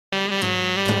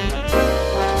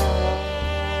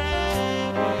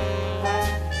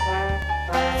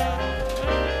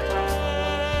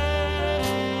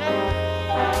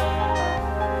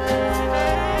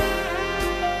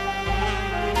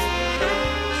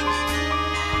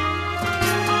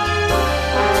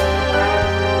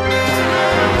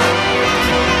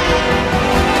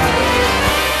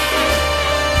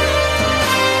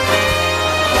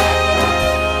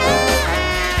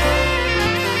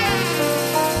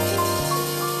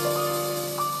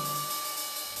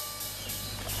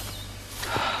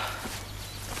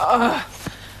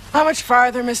How much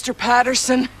farther, Mr.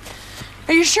 Patterson?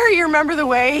 Are you sure you remember the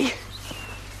way?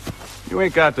 You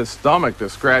ain't got the stomach to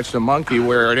scratch the monkey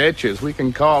where it itches. We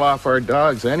can call off our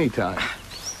dogs anytime.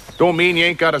 Don't mean you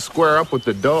ain't got to square up with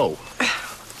the dough.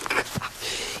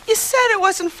 You said it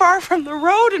wasn't far from the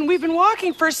road, and we've been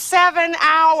walking for 7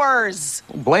 hours.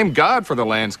 Well, blame God for the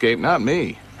landscape, not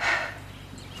me.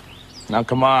 Now,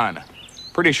 come on.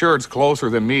 Pretty sure it's closer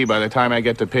than me by the time I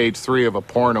get to page 3 of a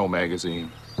porno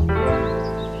magazine.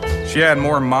 She had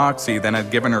more moxie than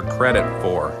I'd given her credit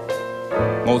for.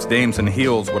 Most dames in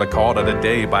heels would have called it a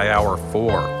day by hour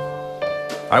 4.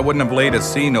 I wouldn't have laid a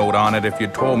C-note on it if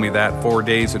you'd told me that 4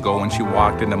 days ago when she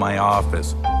walked into my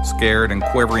office, scared and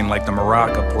quivering like the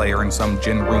maraca player in some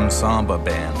gin room samba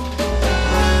band.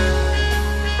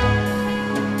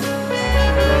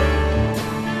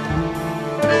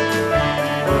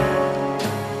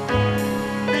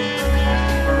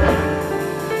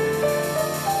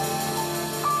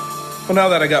 Well, now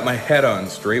that I got my head on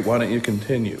straight, why don't you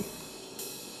continue?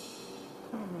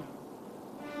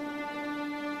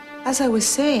 As I was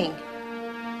saying,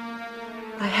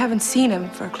 I haven't seen him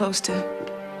for close to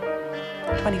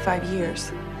 25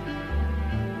 years.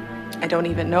 I don't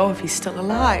even know if he's still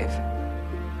alive.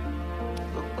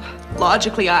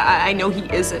 Logically, I know he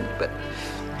isn't, but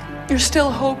there's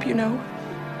still hope, you know.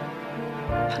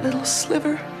 A little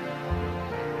sliver.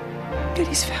 That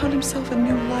he's found himself a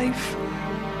new life.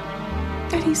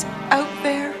 That he's out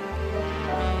there.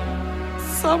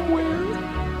 Somewhere.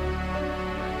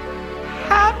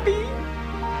 Happy.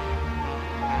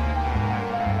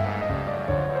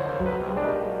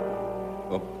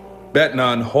 Well, betting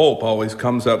on hope always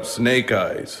comes up snake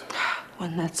eyes.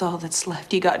 When that's all that's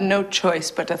left, you got no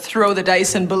choice but to throw the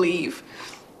dice and believe.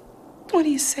 What do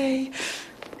you say?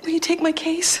 Will you take my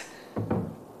case? As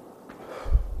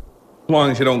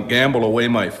long as you don't gamble away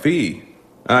my fee,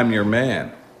 I'm your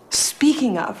man.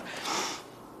 Speaking of...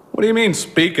 What do you mean,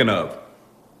 speaking of?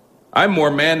 I'm more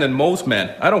man than most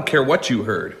men. I don't care what you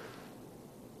heard.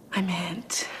 I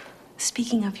meant,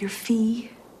 speaking of your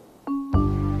fee...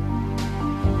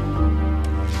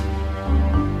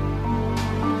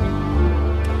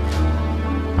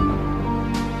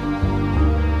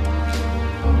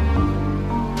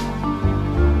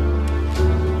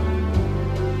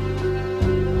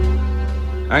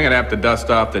 I'm gonna have to dust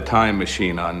off the time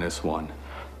machine on this one.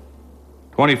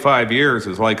 25 years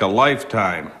is like a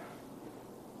lifetime.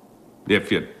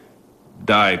 If you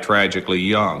die tragically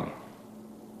young.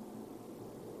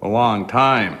 A long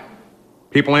time.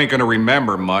 People ain't gonna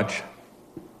remember much.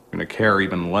 Gonna care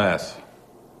even less.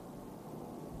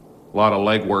 A lot of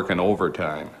legwork and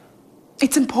overtime.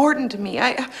 It's important to me.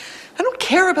 I don't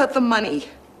care about the money.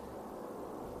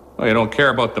 Well, you don't care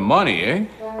about the money, eh?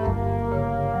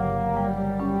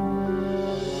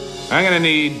 I'm gonna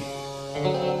need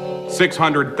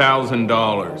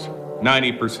 $600,000,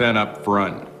 90% up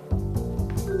front.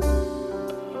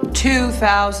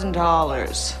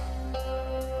 $2,000.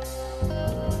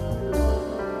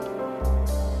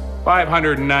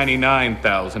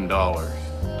 $599,000.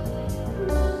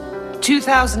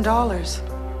 $2,000.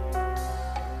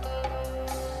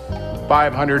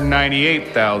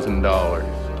 $598,000.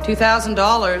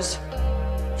 $2,000.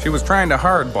 She was trying to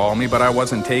hardball me, but I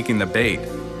wasn't taking the bait.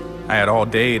 I had all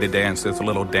day to dance this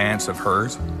little dance of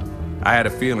hers. I had a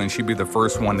feeling she'd be the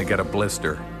first one to get a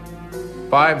blister.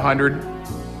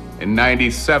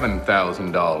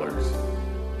 $597,000.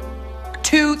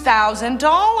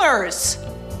 $2,000.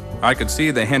 I could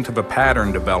see the hint of a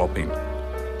pattern developing.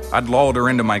 I'd lulled her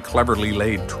into my cleverly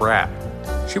laid trap.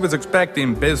 She was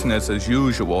expecting business as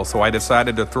usual, so I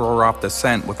decided to throw her off the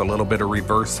scent with a little bit of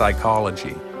reverse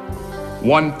psychology.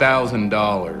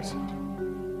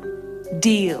 $1,000.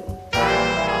 Deal.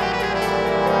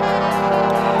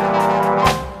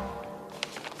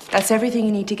 That's everything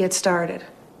you need to get started.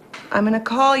 I'm gonna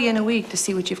call you in a week to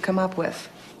see what you've come up with.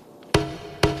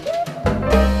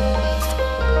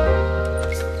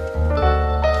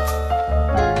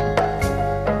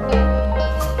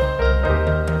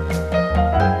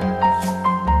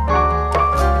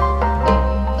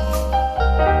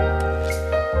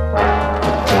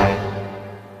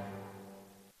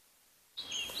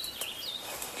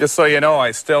 Just so you know,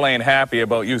 I still ain't happy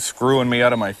about you screwing me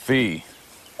out of my fee.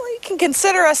 Well, you can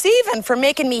consider us even for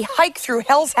making me hike through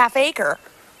Hell's Half Acre.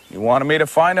 You wanted me to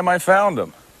find him, I found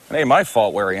him. It ain't my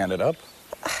fault where he ended up.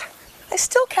 I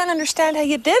still can't understand how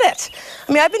you did it.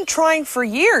 I mean, I've been trying for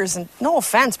years, and no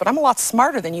offense, but I'm a lot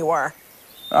smarter than you are.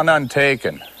 Oh, none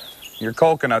taken. Your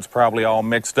coconut's probably all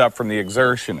mixed up from the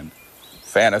exertion and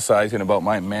fantasizing about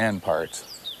my man parts.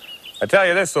 I tell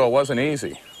you this, though, it wasn't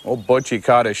easy. Old Butch, he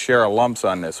caught his share of lumps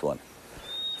on this one.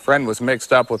 Friend was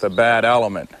mixed up with a bad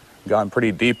element, gone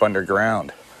pretty deep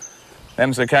underground.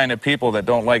 Them's the kind of people that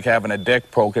don't like having a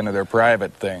dick poke into their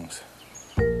private things.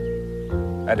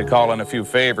 Had to call in a few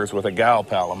favors with a gal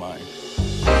pal of mine.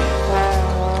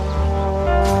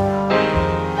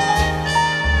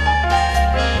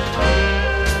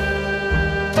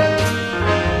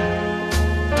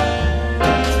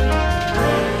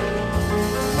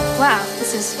 Wow,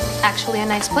 this is actually a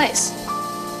nice place.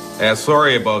 Yeah,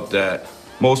 sorry about that.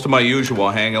 Most of my usual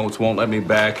hangouts won't let me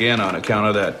back in on account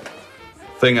of that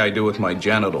thing I do with my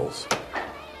genitals.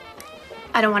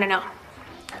 I don't want to know.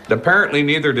 Apparently,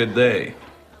 neither did they.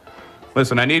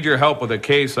 Listen, I need your help with a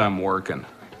case I'm working.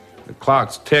 The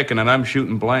clock's ticking and I'm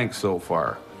shooting blanks so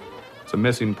far. It's a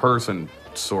missing person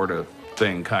sort of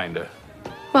thing, kinda.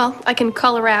 Well, I can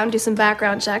call around, do some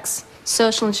background checks.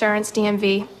 Social insurance,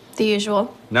 DMV, the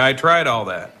usual. Now, I tried all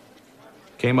that.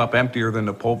 Came up emptier than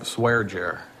the Pope's swear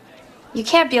jar. You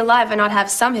can't be alive and not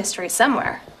have some history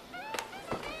somewhere.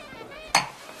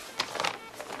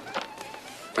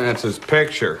 That's his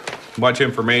picture. Much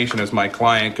information as my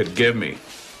client could give me.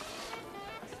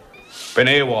 Been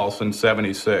AWOL since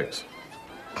 '76.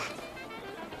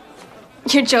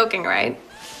 You're joking, right?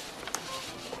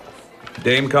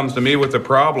 Dame comes to me with a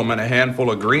problem and a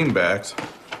handful of greenbacks.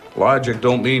 Logic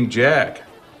don't mean jack.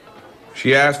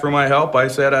 She asked for my help, I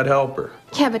said I'd help her.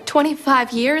 Yeah, but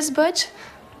 25 years, Butch?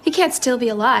 He can't still be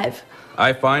alive.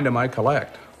 I find him, I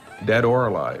collect. Dead or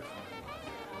alive.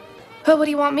 But what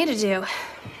do you want me to do?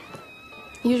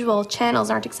 Usual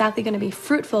channels aren't exactly going to be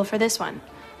fruitful for this one.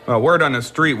 Well, word on the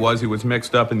street was he was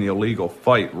mixed up in the illegal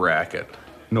fight racket.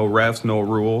 No refs, no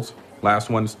rules.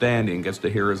 Last one standing gets to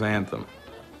hear his anthem.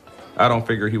 I don't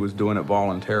figure he was doing it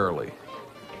voluntarily.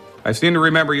 I seem to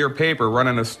remember your paper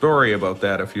running a story about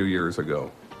that a few years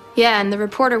ago. Yeah, and the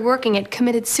reporter working it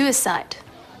committed suicide.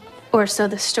 Or so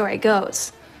the story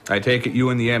goes. I take it you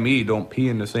and the ME don't pee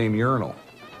in the same urinal.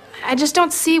 I just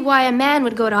don't see why a man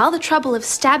would go to all the trouble of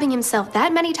stabbing himself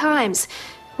that many times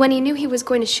when he knew he was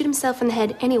going to shoot himself in the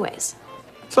head anyways.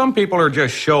 Some people are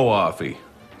just show-offy.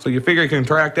 So you figure you can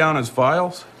track down his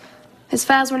files? His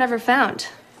files were never found.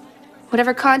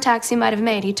 Whatever contacts he might have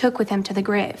made, he took with him to the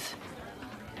grave.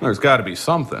 There's got to be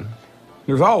something.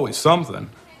 There's always something.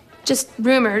 Just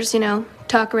rumors,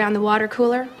 talk around the water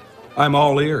cooler. I'm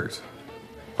all ears.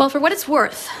 Well, for what it's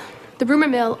worth, the rumor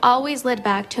mill always led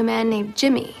back to a man named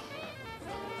Jimmy.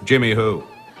 Jimmy who?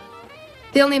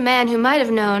 The only man who might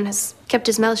have known has kept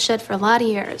his mouth shut for a lot of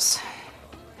years.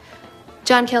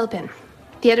 John Kelpin,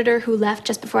 the editor who left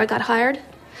just before I got hired.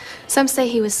 Some say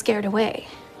he was scared away.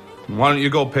 Why don't you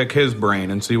go pick his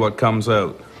brain and see what comes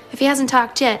out? If he hasn't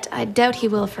talked yet, I doubt he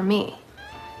will for me.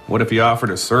 What if you offer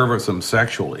to service him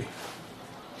sexually?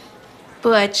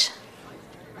 Butch.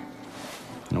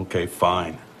 Okay,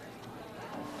 fine.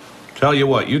 Tell you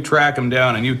what, you track him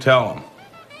down and you tell him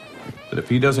that if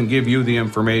he doesn't give you the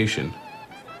information,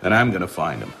 then I'm gonna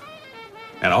find him.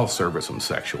 And I'll service him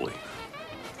sexually.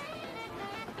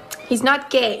 He's not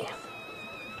gay.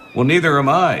 Well, neither am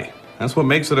I. That's what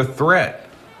makes it a threat.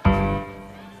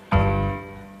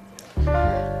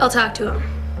 I'll talk to him.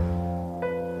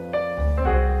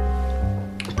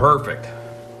 Perfect.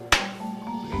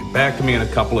 Get back to me in a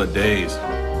couple of days.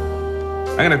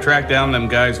 I'm gonna track down them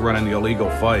guys running the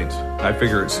illegal fights. I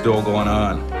figure it's still going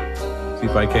on. See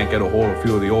if I can't get a hold of a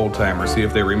few of the old timers, see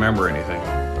if they remember anything.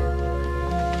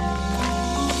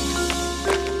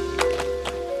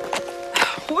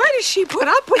 Why does she put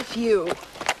up with you?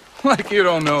 Like you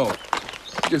don't know.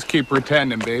 Just keep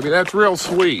pretending, baby. That's real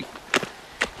sweet.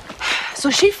 So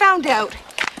she found out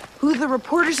who the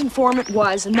reporter's informant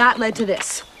was, and that led to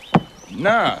this.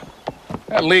 Nah.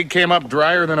 That lead came up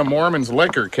drier than a Mormon's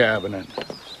liquor cabinet.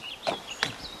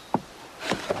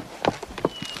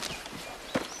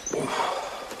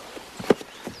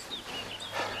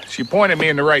 She pointed me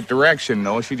in the right direction,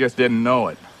 though. She just didn't know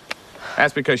it.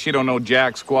 That's because she don't know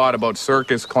jack squat about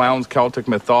circus, clowns, Celtic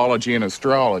mythology, and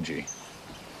astrology.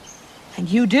 And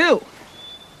you do.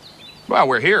 Well,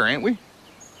 we're here, ain't we?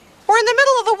 We're in the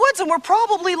middle of the woods and we're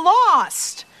probably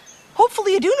lost.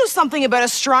 Hopefully you do know something about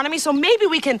astronomy, so maybe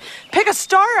we can pick a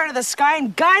star out of the sky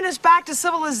and guide us back to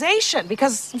civilization.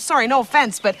 Because, I'm sorry, no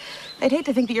offense, but I'd hate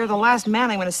to think that you're the last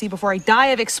man I'm going to see before I die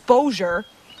of exposure.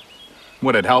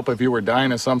 Would it help if you were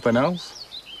dying of something else?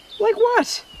 Like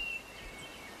what?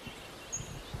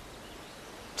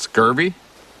 Scurvy?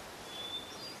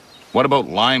 What about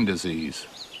Lyme disease?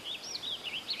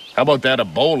 How about that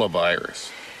Ebola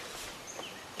virus?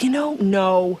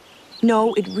 No.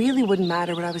 No, it really wouldn't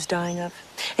matter what I was dying of.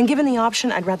 And given the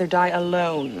option, I'd rather die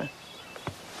alone.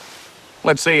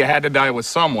 Let's say you had to die with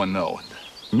someone, though.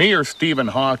 Me or Stephen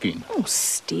Hawking? Oh,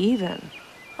 Stephen.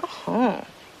 Oh.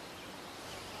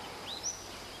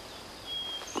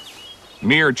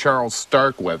 Me or Charles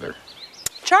Starkweather?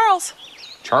 Charles.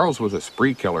 Charles was a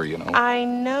spree killer, you know. I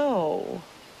know.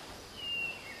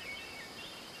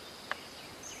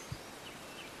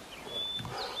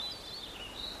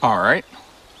 All right.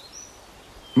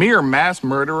 Me or mass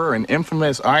murderer and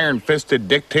infamous iron-fisted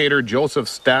dictator Joseph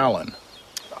Stalin?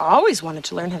 I always wanted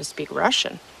to learn how to speak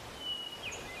Russian.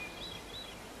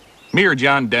 Me or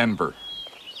John Denver?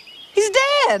 He's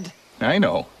dead. I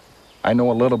know. I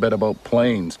know a little bit about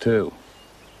planes, too.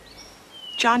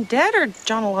 John dead or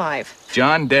John alive?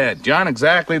 John dead. John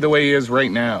exactly the way he is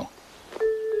right now.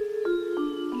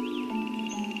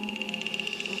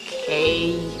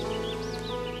 Okay.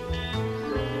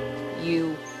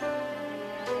 You.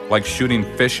 Like shooting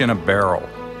fish in a barrel.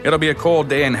 It'll be a cold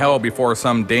day in hell before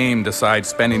some dame decides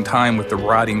spending time with the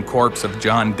rotting corpse of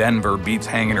John Denver beats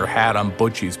hanging her hat on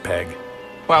Butchie's peg.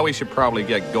 Well, we should probably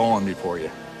get going before you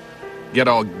get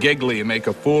all giggly and make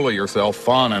a fool of yourself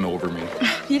fawning over me.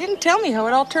 You didn't tell me how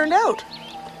it all turned out.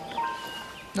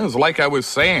 It was like I was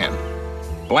saying.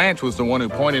 Blanche was the one who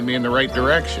pointed me in the right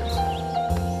direction.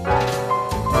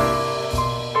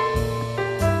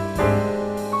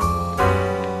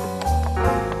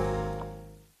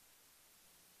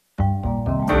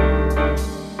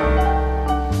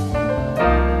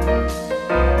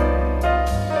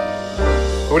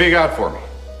 What do you got for me?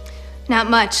 Not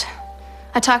much.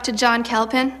 I talked to John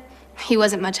Kelpin. He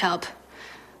wasn't much help.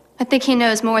 I think he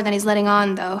knows more than he's letting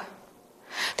on, though.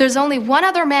 There's only one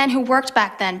other man who worked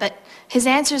back then, but his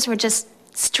answers were just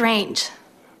strange.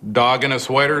 Dog in a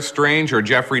sweater strange or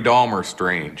Jeffrey Dahmer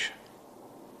strange?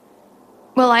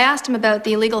 Well, I asked him about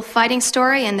the illegal fighting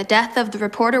story and the death of the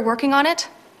reporter working on it.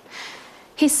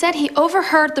 He said he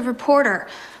overheard the reporter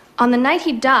on the night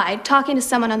he died talking to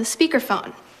someone on the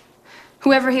speakerphone.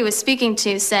 Whoever he was speaking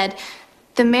to said,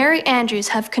 "The Merry Andrews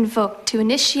have convoked to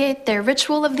initiate their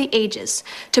ritual of the ages,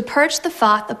 to purge the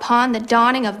Thoth upon the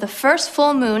dawning of the first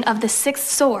full moon of the sixth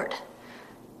sword."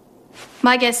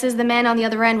 My guess is the man on the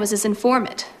other end was his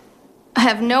informant. I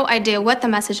have no idea what the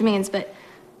message means, but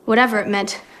whatever it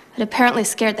meant, it apparently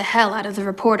scared the hell out of the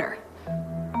reporter.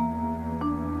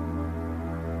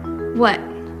 What?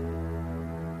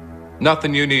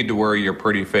 Nothing you need to worry your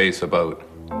pretty face about.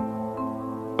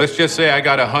 Let's just say I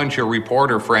got a hunch your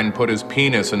reporter friend put his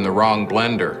penis in the wrong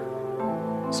blender.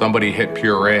 Somebody hit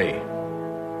puree.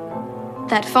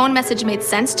 That phone message made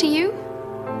sense to you?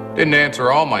 Didn't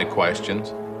answer all my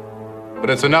questions,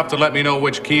 but it's enough to let me know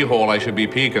which keyhole I should be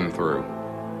peeking through.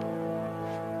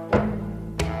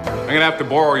 I'm gonna have to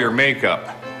borrow your makeup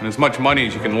and as much money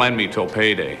as you can lend me till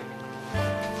payday.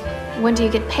 When do you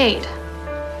get paid?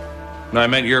 No, I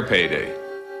meant your payday.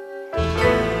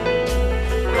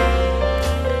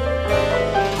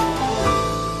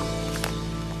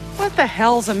 What the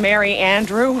hell's a Mary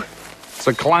Andrew? It's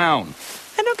a clown.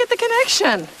 I don't get the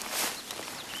connection.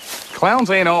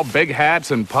 Clowns ain't all big hats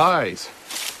and pies.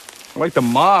 They're like the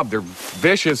mob. They're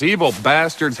vicious, evil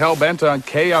bastards hell-bent on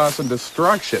chaos and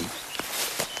destruction.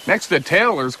 Next to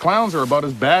tailors, clowns are about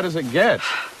as bad as it gets.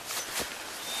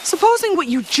 Supposing what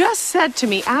you just said to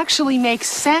me actually makes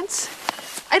sense,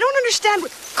 I don't understand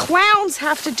what clowns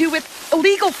have to do with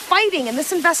illegal fighting in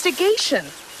this investigation.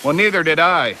 Well, neither did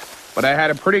I. But I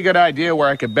had a pretty good idea where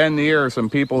I could bend the ear of some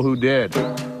people who did.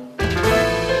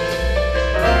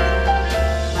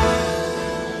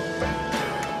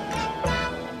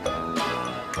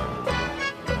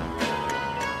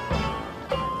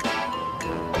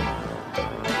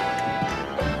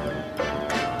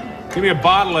 Give me a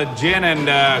bottle of gin and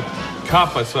a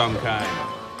cup of some kind.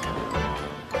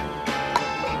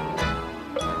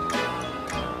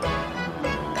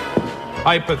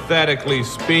 Hypothetically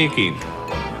speaking,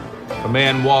 a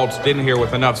man waltzed in here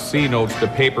with enough C notes to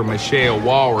paper mache a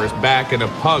walrus back in a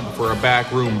pug for a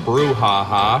backroom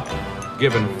brouhaha,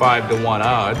 given 5-to-1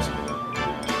 odds.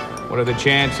 What are the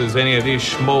chances any of these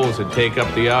schmoes would take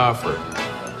up the offer?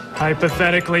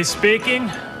 Hypothetically speaking,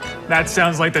 that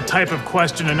sounds like the type of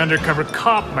question an undercover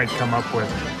cop might come up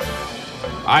with.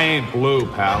 I ain't blue,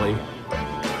 Pally.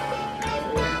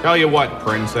 Tell you what,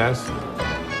 princess.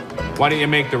 Why don't you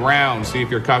make the rounds, see if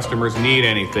your customers need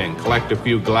anything, collect a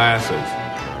few glasses.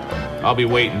 I'll be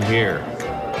waiting here.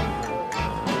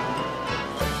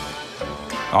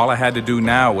 All I had to do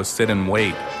now was sit and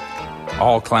wait.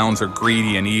 All clowns are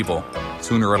greedy and evil.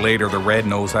 Sooner or later, the red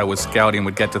nose I was scouting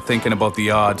would get to thinking about the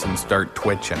odds and start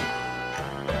twitching.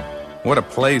 What a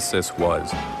place this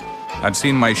was. I'd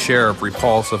seen my share of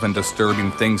repulsive and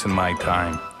disturbing things in my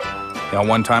time. Yeah,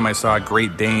 one time I saw a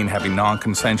Great Dane having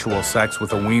non-consensual sex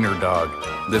with a wiener dog.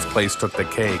 This place took the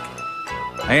cake.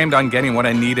 I aimed on getting what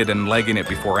I needed and legging it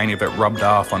before any of it rubbed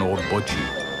off on old Butchie.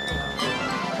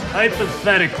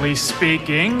 Hypothetically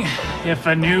speaking, if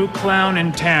a new clown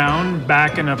in town,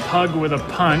 backing a pug with a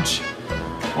punch,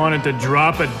 wanted to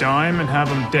drop a dime and have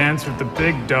him dance with the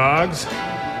big dogs,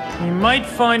 he might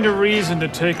find a reason to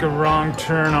take a wrong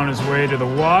turn on his way to the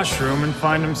washroom and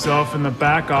find himself in the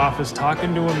back office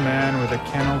talking to a man with a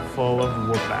kennel full of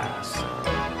whoop-ass.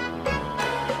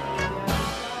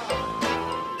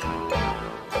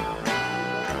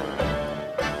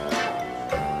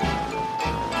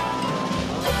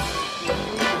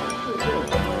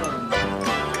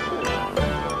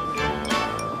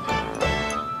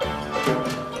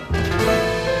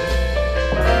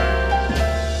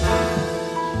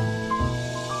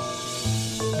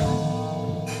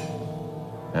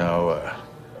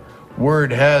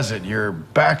 Word has it you're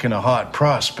backing a hot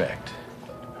prospect.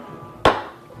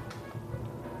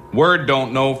 Word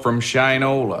don't know from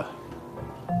Shinola.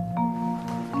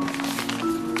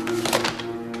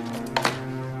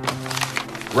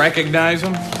 Recognize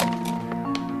him?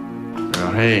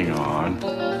 Now, hang on.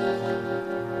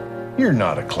 You're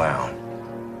not a clown.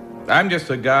 I'm just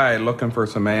a guy looking for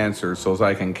some answers so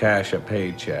I can cash a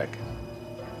paycheck.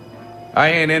 I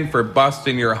ain't in for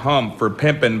busting your hump for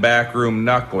pimping backroom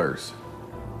knucklers.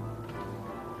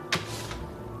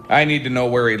 I need to know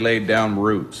where he laid down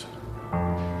roots.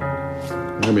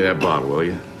 Give me that bottle, will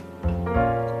you?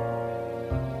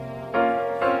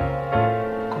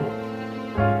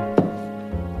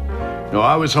 No,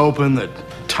 I was hoping that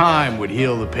time would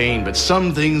heal the pain, but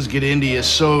some things get into you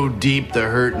so deep the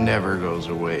hurt never goes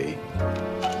away.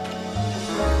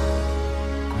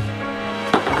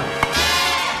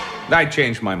 I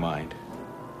changed my mind.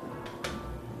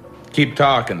 Keep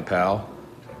talking, pal.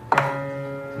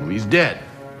 Well, he's dead.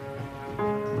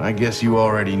 I guess you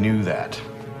already knew that.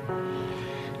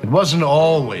 It wasn't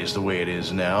always the way it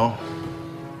is now.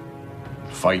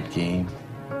 Fight game.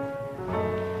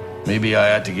 Maybe I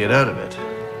had to get out of it.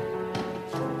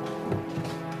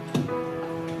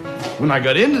 When I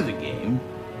got into the game,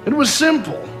 it was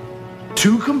simple.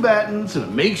 2 combatants in a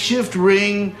makeshift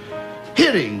ring,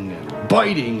 hitting and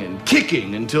biting and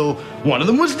kicking until one of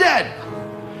them was dead.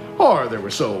 Or they were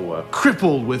so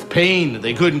crippled with pain that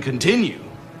they couldn't continue.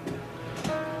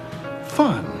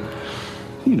 Fun,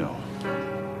 you know.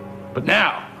 But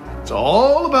now, it's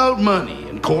all about money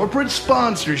and corporate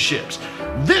sponsorships.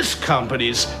 This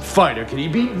company's fighter can he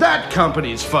beat that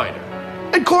company's fighter?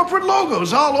 And corporate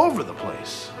logos all over the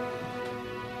place.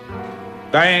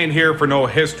 I ain't here for no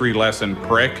history lesson,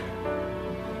 prick.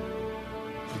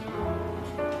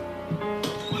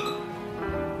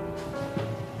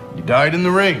 He died in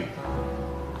the ring.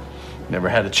 Never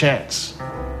had a chance.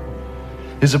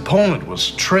 His opponent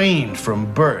was trained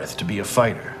from birth to be a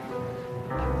fighter.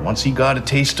 Once he got a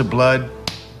taste of blood,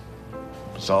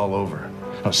 it was all over.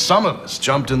 Now, some of us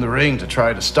jumped in the ring to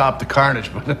try to stop the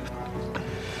carnage, but it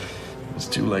was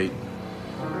too late.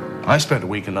 I spent a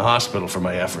week in the hospital for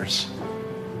my efforts.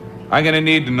 I'm gonna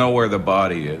need to know where the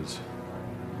body is.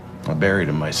 I buried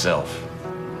him myself.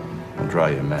 I'll draw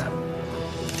you a map.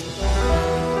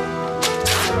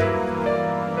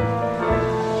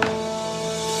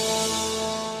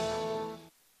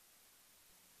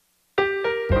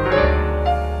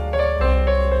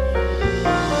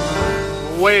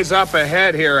 Ways up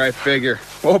ahead here, I figure.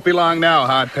 Won't be long now,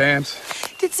 Hot Pants.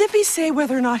 Did Zippy say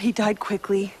whether or not he died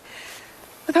quickly?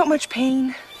 Without much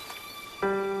pain?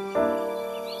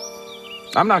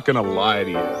 I'm not gonna lie to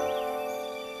you.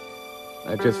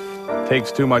 That just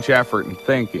takes too much effort and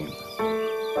thinking.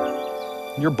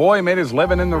 Your boy made his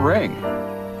living in the ring.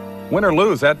 Win or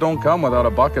lose, that don't come without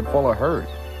a bucket full of hurt.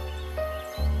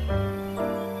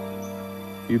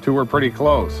 You two were pretty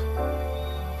close.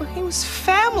 Well, he was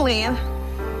family, and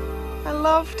I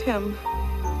loved him.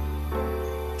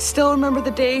 Still remember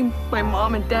the day my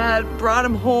mom and dad brought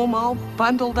him home all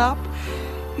bundled up.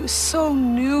 He was so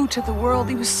new to the world.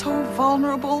 He was so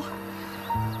vulnerable.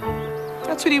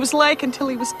 That's what he was like until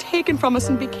he was taken from us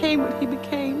and became what he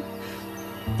became.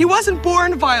 He wasn't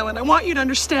born violent. I want you to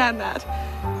understand that.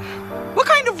 What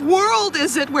kind of world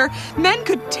is it where men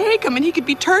could take him and he could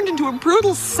be turned into a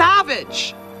brutal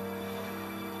savage?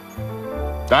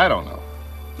 I don't know.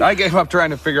 I gave up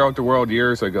trying to figure out the world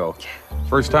years ago.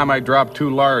 First time I dropped too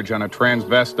large on a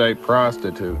transvestite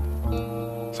prostitute.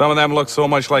 Some of them look so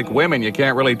much like women you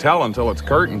can't really tell until it's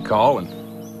curtain call. And,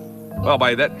 well,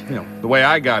 by that, the way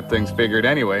I got things figured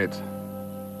anyway, it's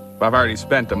if I've already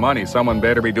spent the money, someone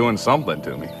better be doing something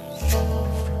to me.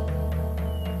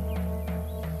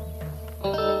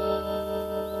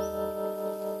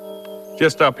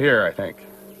 Just up here, I think.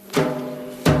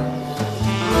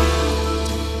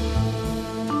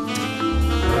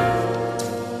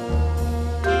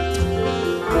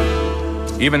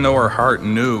 Even though her heart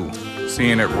knew,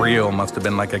 seeing it real must have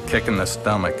been like a kick in the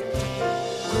stomach.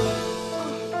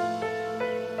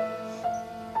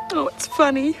 Oh, it's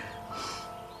funny.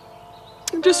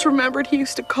 I just remembered he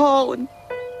used to call and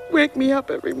wake me up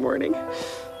every morning.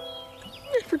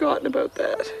 I'd forgotten about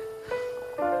that.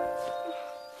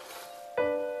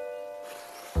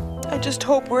 I just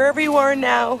hope wherever you are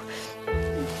now,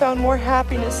 you found more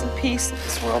happiness and peace than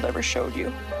this world ever showed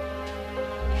you.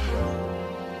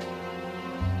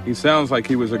 He sounds like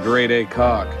he was a grade A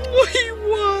cock. Oh, he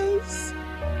was.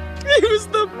 He was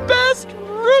the best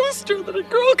rooster that a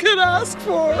girl could ask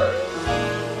for.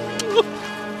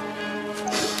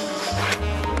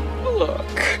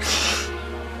 Look.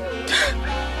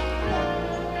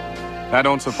 I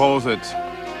don't suppose it's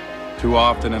too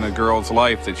often in a girl's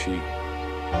life that she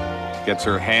gets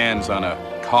her hands on a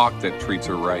cock that treats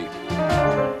her right.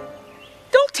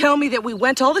 Don't tell me that we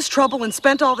went all this trouble and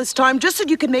spent all this time just so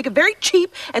you could make a very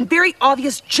cheap and very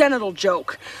obvious genital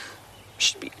joke. You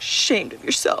should be ashamed of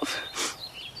yourself.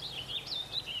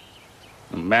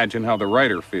 Imagine how the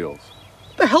writer feels.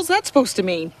 What the hell's that supposed to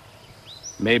mean?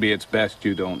 Maybe it's best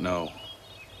you don't know.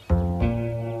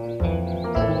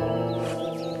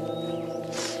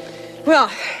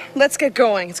 Well, let's get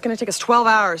going. It's going to take us 12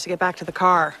 hours to get back to the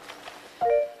car.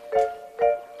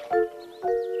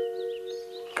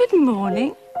 Good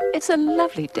morning. It's a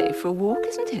lovely day for a walk,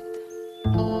 isn't it?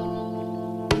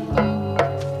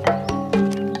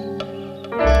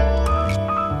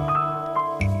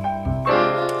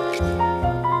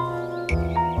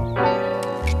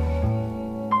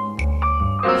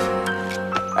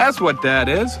 That's what that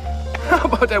is. How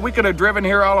about that? We could have driven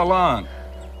here all along.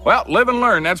 Well, live and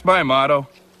learn. That's my motto.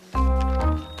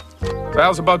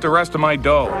 How's about the rest of my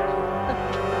dough?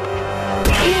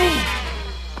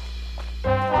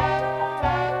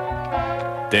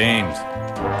 Dames.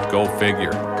 Go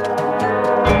figure.